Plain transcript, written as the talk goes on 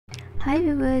Hi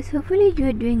viewers, hopefully you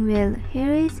are doing well.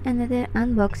 Here is another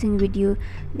unboxing video.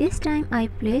 This time I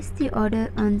placed the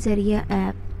order on Zarya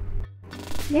app.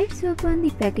 Let's open the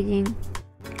packaging.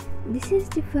 This is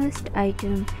the first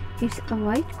item. It's a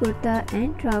white kurta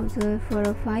and trouser for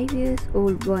a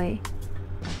 5-year-old boy.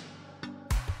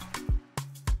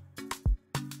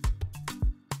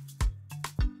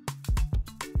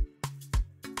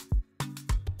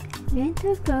 Length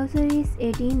of trouser is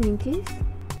 18 inches.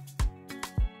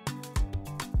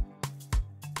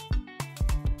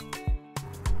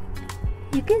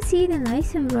 You can see the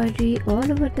nice embroidery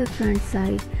all over the front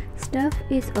side. Stuff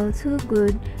is also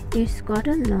good. It's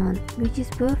cotton lawn, which is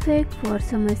perfect for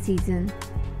summer season.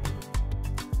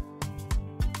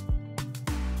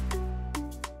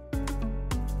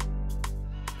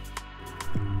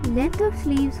 Length of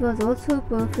sleeves was also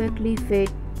perfectly fit.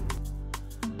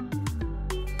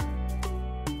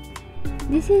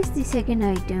 This is the second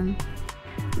item.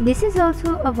 This is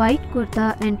also a white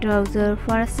kurta and trouser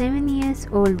for a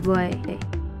 7-year-old boy.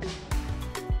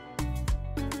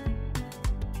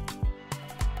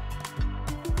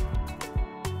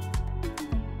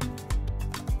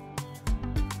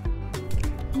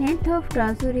 Length of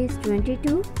trouser is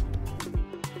 22.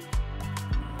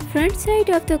 Front side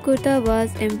of the kurta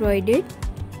was embroidered.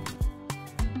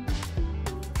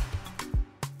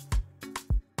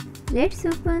 Let's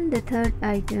open the third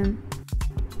item.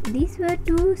 These were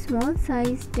two small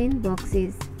size tin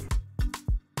boxes.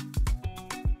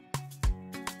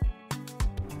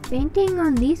 Painting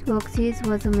on these boxes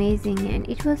was amazing and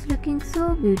it was looking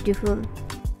so beautiful.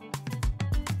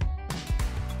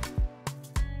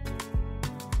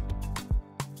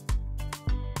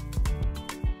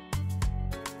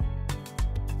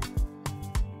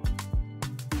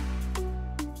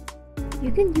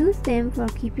 You can use them for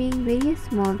keeping various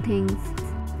small things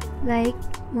like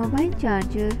mobile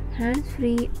charger,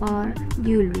 hands-free or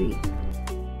jewelry.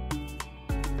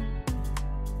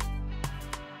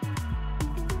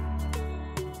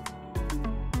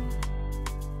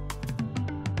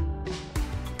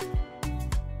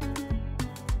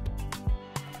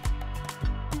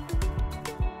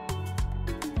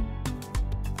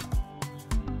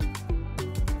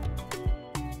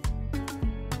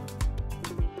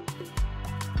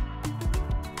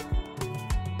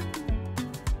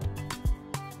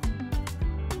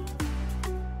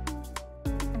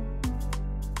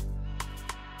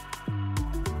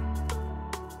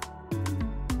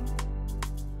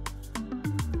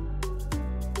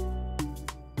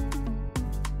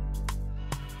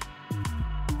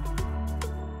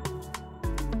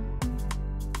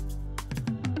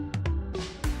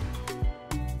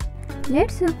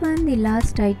 Let's open the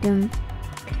last item.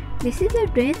 This is a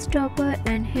drain stopper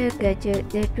and hair catcher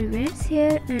that prevents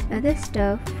hair and other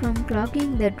stuff from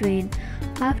clogging the drain.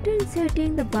 After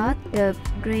inserting the bathtub,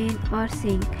 drain or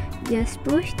sink, just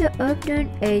push the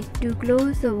upturned edge to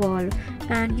close the valve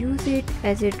and use it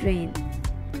as a drain.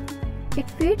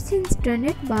 It fits in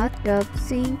standard bathtub,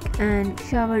 sink and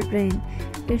shower drain.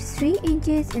 It's 3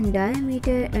 inches in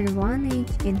diameter and 1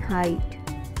 inch in height.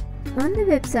 On the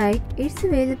website, it's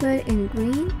available in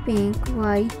green, pink,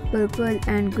 white, purple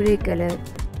and grey color.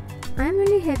 I'm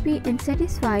really happy and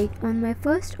satisfied on my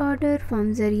first order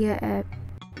from Zarya app.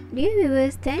 Dear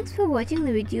viewers, thanks for watching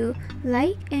the video.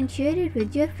 Like and share it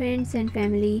with your friends and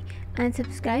family and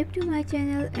subscribe to my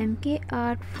channel MK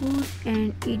Art Food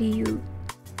and EDU.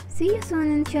 See you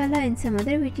soon inshallah in some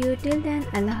other video. Till then,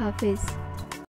 Allah Hafiz.